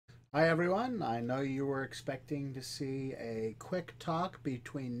Hi everyone, I know you were expecting to see a quick talk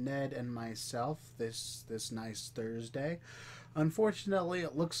between Ned and myself this nice Thursday. Unfortunately,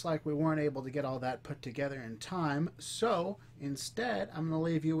 it looks like we weren't able to get all that put together in time, so instead I'm going to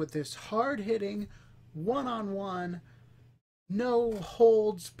leave you with this hard-hitting, one-on-one, no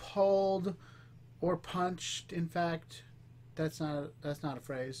holds pulled or punched. In fact, that's not a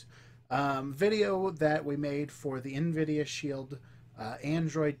phrase. Video that we made for the NVIDIA Shield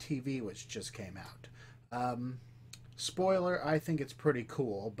Android TV, which just came out. Spoiler, I think it's pretty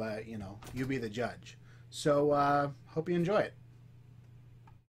cool, but you know, you be the judge. So, hope you enjoy it.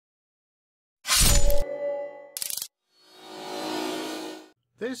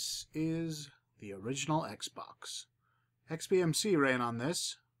 This is the original Xbox. XBMC ran on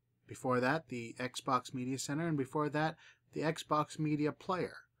this. Before that, the Xbox Media Center, and before that, the Xbox Media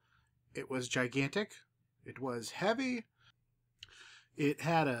Player. It was gigantic. It was heavy. It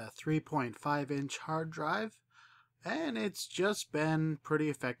had a 3.5-inch hard drive, and it's just been pretty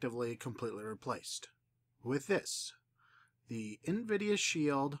effectively completely replaced with this, the NVIDIA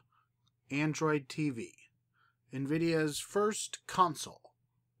Shield Android TV, NVIDIA's first console,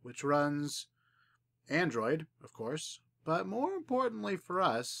 which runs Android, of course, but more importantly for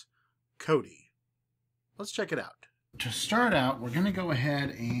us, Kodi. Let's check it out. To start out, we're going to go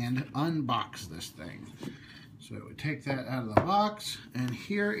ahead and unbox this thing. So we take that out of the box, and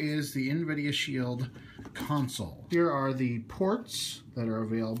here is the NVIDIA Shield console. Here are the ports that are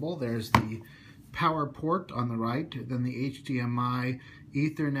available. There's the power port on the right, then the HDMI,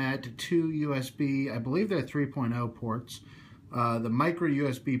 Ethernet, 2 USB, I believe they're 3.0 ports, the micro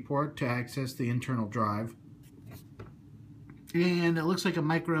USB port to access the internal drive, and it looks like a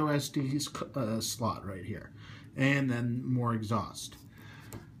micro SD slot right here, and then more exhaust.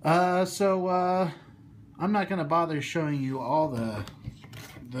 I'm not going to bother showing you all the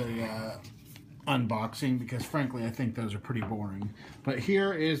unboxing because frankly I think those are pretty boring. But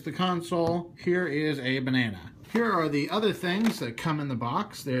here is the console, here is a banana. Here are the other things that come in the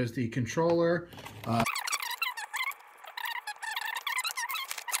box. There's the controller.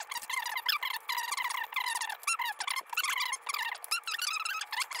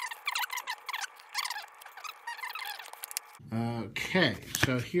 Okay,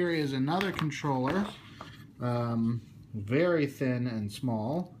 so here is another controller. Very thin and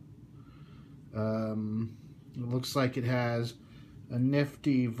small. It looks like it has a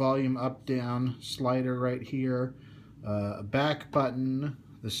nifty volume up-down slider right here, a back button,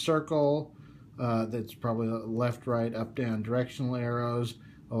 the circle that's probably left, right, up, down directional arrows,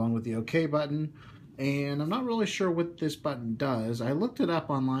 along with the OK button. And I'm not really sure what this button does. I looked it up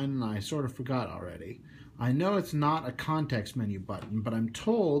online and I sort of forgot already. I know it's not a context menu button, but I'm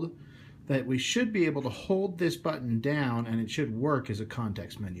told that we should be able to hold this button down and it should work as a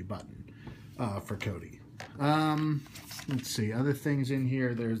context menu button for Kodi. Let's see, other things in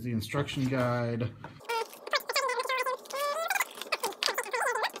here. There's the instruction guide.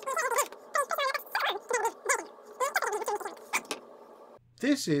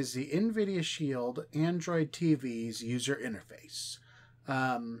 This is the NVIDIA Shield Android TV's user interface.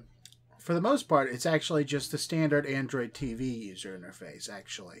 For the most part, it's actually just the standard Android TV user interface,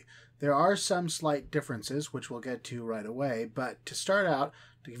 actually. There are some slight differences, which we'll get to right away, but to start out,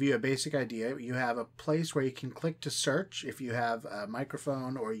 to give you a basic idea, you have a place where you can click to search if you have a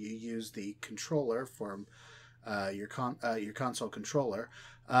microphone or you use the controller for your console controller.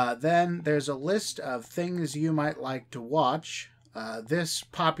 Then there's a list of things you might like to watch. This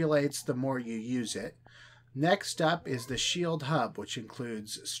populates the more you use it. Next up is the Shield Hub, which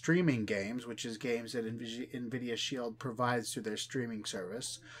includes streaming games, which is games that NVIDIA Shield provides through their streaming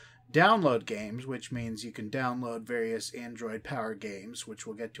service. Download games, which means you can download various Android-powered games, which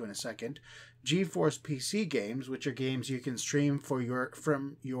we'll get to in a second. GeForce PC games, which are games you can stream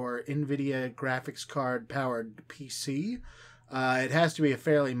from your NVIDIA graphics card-powered PC. It has to be a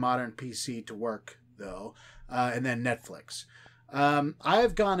fairly modern PC to work, though. And then Netflix.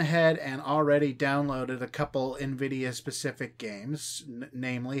 I've gone ahead and already downloaded a couple NVIDIA-specific games,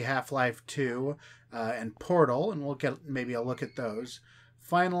 namely Half-Life 2 and Portal, and we'll get maybe a look at those.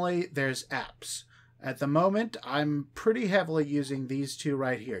 Finally, there's apps. At the moment, I'm pretty heavily using these two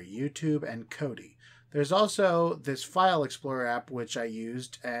right here, YouTube and Kodi. There's also this File Explorer app, which I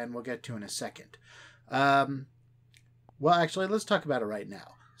used, and we'll get to in a second. Well, actually, let's talk about it right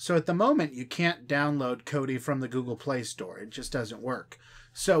now. So at the moment, you can't download Kodi from the Google Play Store. It just doesn't work.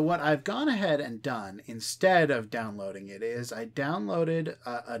 So what I've gone ahead and done, instead of downloading it, is I downloaded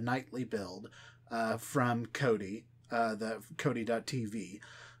a nightly build from Kodi, the Kodi.tv.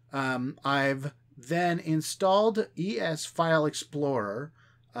 I've then installed ES File Explorer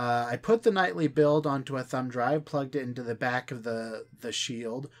I put the nightly build onto a thumb drive, plugged it into the back of the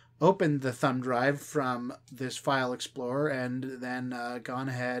Shield, opened the thumb drive from this file explorer, and then gone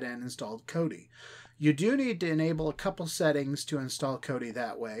ahead and installed Kodi. You do need to enable a couple settings to install Kodi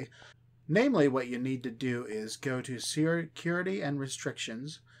that way. Namely, what you need to do is go to Security and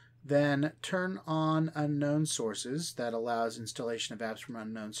Restrictions, then turn on Unknown Sources. That allows installation of apps from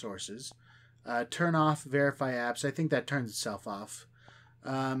unknown sources. Turn off Verify Apps. I think that turns itself off.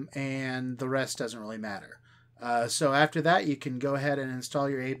 And the rest doesn't really matter. So after that, you can go ahead and install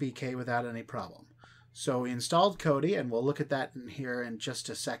your APK without any problem. So we installed Kodi, and we'll look at that in here in just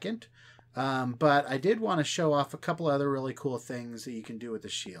a second. But I did want to show off a couple other really cool things that you can do with the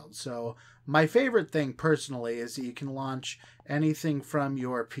Shield. So my favorite thing personally is that you can launch anything from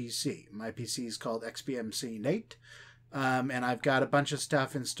your PC. My PC is called XBMC Nate, and I've got a bunch of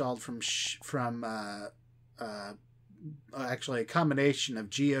stuff installed from actually a combination of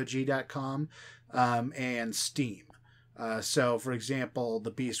GOG.com and Steam. So for example,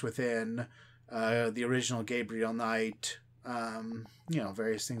 The Beast Within, the original Gabriel Knight,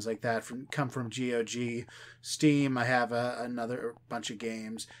 various things like that come from GOG. Steam, I have another bunch of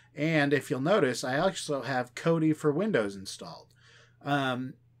games, and if you'll notice, I also have Kodi for Windows installed.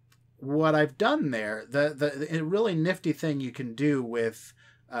 What I've done there, the really nifty thing you can do with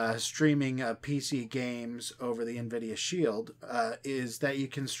streaming PC games over the NVIDIA Shield is that you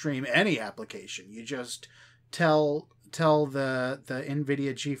can stream any application. You just tell the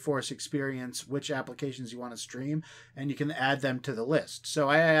NVIDIA GeForce Experience which applications you want to stream, and you can add them to the list. So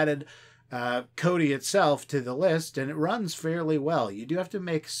I added Kodi itself to the list, and it runs fairly well. You do have to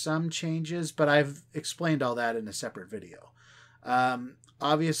make some changes, but I've explained all that in a separate video.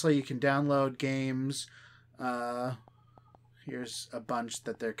 Obviously, you can download games. Here's a bunch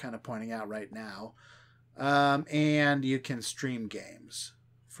that they're kind of pointing out right now. And you can stream games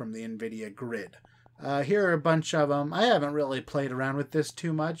from the NVIDIA Grid. Here are a bunch of them. I haven't really played around with this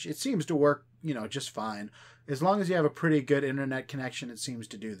too much. It seems to work, just fine. As long as you have a pretty good internet connection, it seems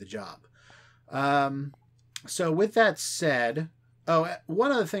to do the job. So with that said,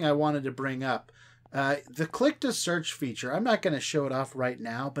 one other thing I wanted to bring up, the click to search feature, I'm not going to show it off right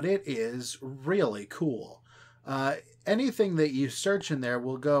now, but it is really cool. Anything that you search in there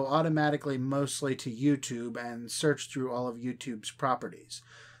will go automatically mostly to YouTube and search through all of YouTube's properties.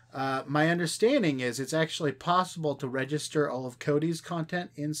 My understanding is it's actually possible to register all of Kodi's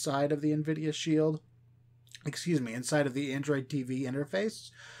content inside of the NVIDIA Shield, inside of the Android TV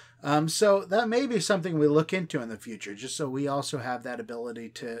interface. So that may be something we look into in the future, just so we also have that ability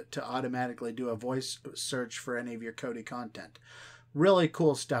to automatically do a voice search for any of your Kodi content. Really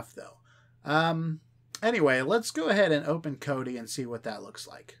cool stuff, though. Anyway, let's go ahead and open Kodi and see what that looks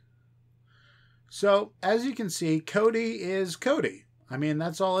like. So, as you can see, Kodi is Kodi. I mean,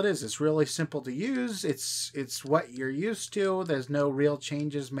 that's all it is. It's really simple to use. It's what you're used to. There's no real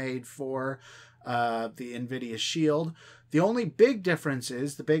changes made for the NVIDIA Shield. The only big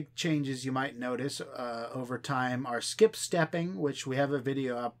differences, the big changes you might notice over time are skip stepping, which we have a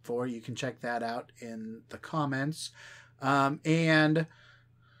video up for. You can check that out in the comments. And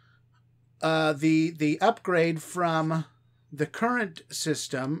the upgrade from the current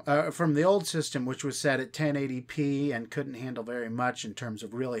system, from the old system, which was set at 1080p and couldn't handle very much in terms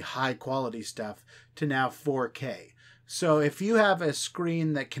of really high quality stuff, to now 4K. So if you have a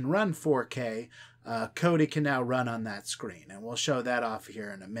screen that can run 4K, Kodi can now run on that screen, and we'll show that off here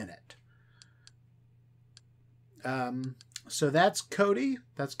in a minute. So that's Kodi.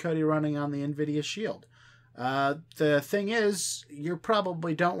 That's Kodi running on the NVIDIA Shield. The thing is, you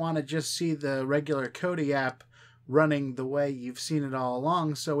probably don't want to just see the regular Kodi app running the way you've seen it all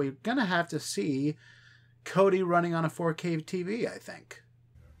along, so we're going to have to see Kodi running on a 4K TV, I think.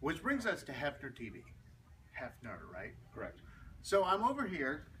 Which brings us to Hefner TV. Hefner, right? Correct. So I'm over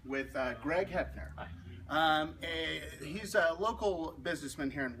here with Greg Hefner. He's a local businessman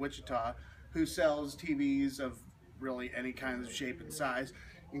here in Wichita who sells TVs of really any kind of shape and size,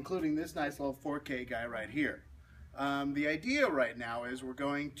 including this nice little 4K guy right here. The idea right now is we're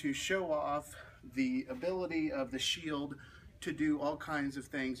going to show off the ability of the Shield to do all kinds of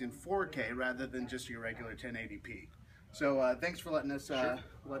things in 4K rather than just your regular 1080p. So thanks for letting us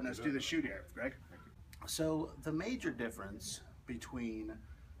do the shoot here, Greg. So the major difference between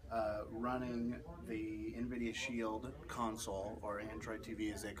running the NVIDIA Shield console, or Android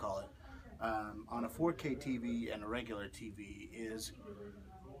TV as they call it, on a 4K TV and a regular TV is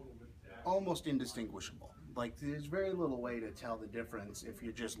almost indistinguishable. Like, there's very little way to tell the difference if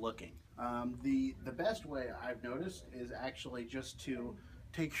you're just looking. The best way I've noticed is actually just to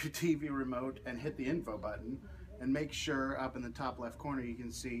take your TV remote and hit the info button, And make sure up in the top left corner you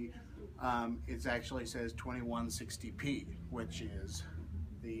can see it actually says 2160p, which is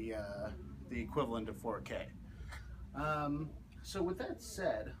the equivalent of 4K. So with that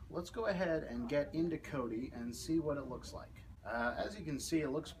said, let's go ahead and get into Kodi and see what it looks like. As you can see,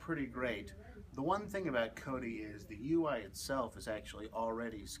 it looks pretty great. The one thing about Kodi is the UI itself is actually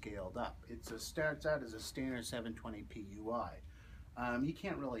already scaled up. It starts out as a standard 720p UI. You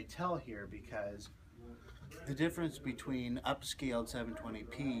can't really tell here because the difference between upscaled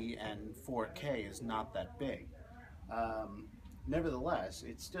 720p and 4K is not that big. Nevertheless,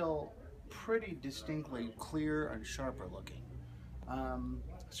 it's still pretty distinctly clear and sharper looking.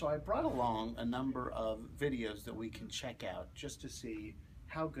 So I brought along a number of videos that we can check out just to see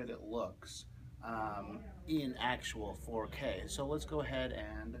how good it looks in actual 4K. So let's go ahead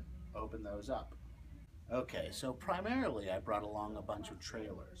and open those up. Okay, so primarily I brought along a bunch of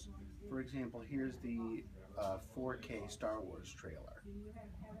trailers. For example, here's the 4K Star Wars trailer.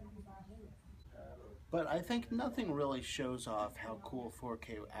 But I think nothing really shows off how cool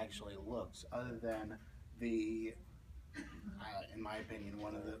 4K actually looks other than the in my opinion,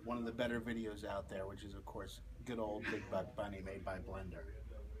 one of the better videos out there, which is of course good old Big Buck Bunny made by Blender.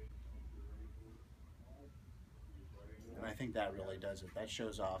 And I think that really does it. That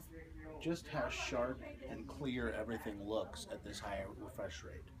shows off just how sharp and clear everything looks at this higher refresh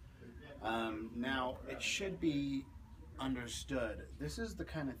rate. Now, it should be understood, this is the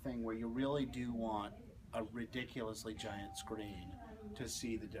kind of thing where you really do want a ridiculously giant screen to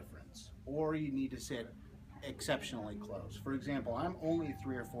see the difference, or you need to sit exceptionally close. For example, I'm only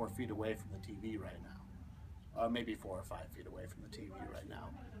 3 or 4 feet away from the TV right now, maybe 4 or 5 feet away from the TV right now,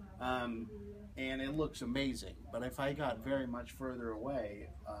 and it looks amazing. But if I got very much further away,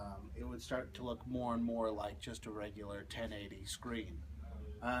 it would start to look more and more like just a regular 1080 screen.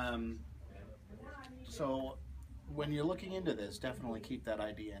 So when you're looking into this, definitely keep that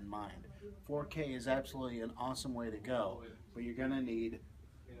idea in mind. 4K is absolutely an awesome way to go, but you're going to need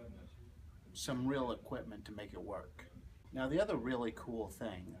some real equipment to make it work. Now, the other really cool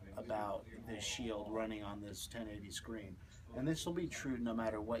thing about this Shield running on this 1080 screen, and this will be true no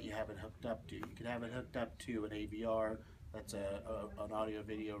matter what you have it hooked up to. You can have it hooked up to an AVR, that's an audio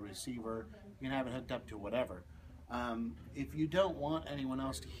video receiver. You can have it hooked up to whatever. If you don't want anyone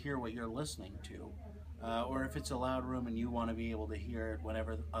else to hear what you're listening to, or if it's a loud room and you want to be able to hear it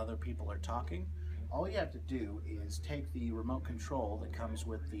whenever other people are talking, all you have to do is take the remote control that comes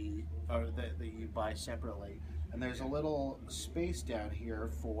with that you buy separately, and there's a little space down here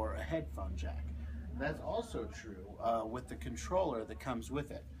for a headphone jack. That's also true with the controller that comes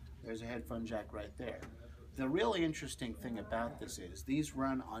with it. There's a headphone jack right there. The really interesting thing about this is these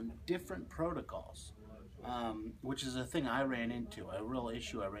run on different protocols, which is a thing I ran into, a real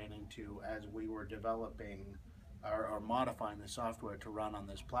issue I ran into as we were developing or modifying the software to run on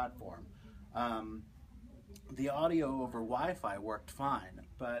this platform. The audio over Wi-Fi worked fine,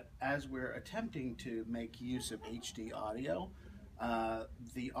 but as we're attempting to make use of HD audio,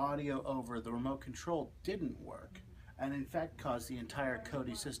 the audio over the remote control didn't work, and in fact caused the entire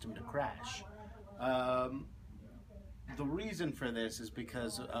Kodi system to crash. The reason for this is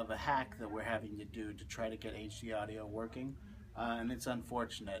because of a hack that we're having to do to try to get HD audio working, and it's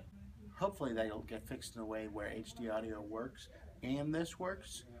unfortunate. Hopefully that'll get fixed in a way where HD audio works and this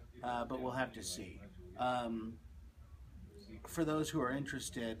works, but we'll have to see. For those who are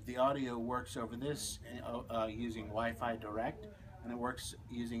interested, the audio works over this using Wi-Fi Direct, and it works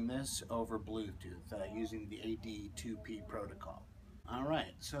using this over Bluetooth using the AD2P protocol.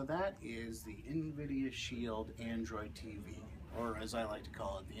 Alright, so that is the NVIDIA Shield Android TV, or as I like to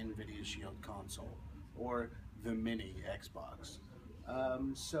call it, the NVIDIA Shield console, or the mini Xbox.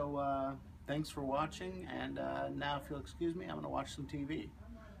 Thanks for watching, and now if you'll excuse me, I'm going to watch some TV.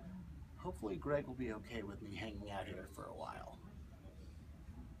 Hopefully Greg will be okay with me hanging out here for a while.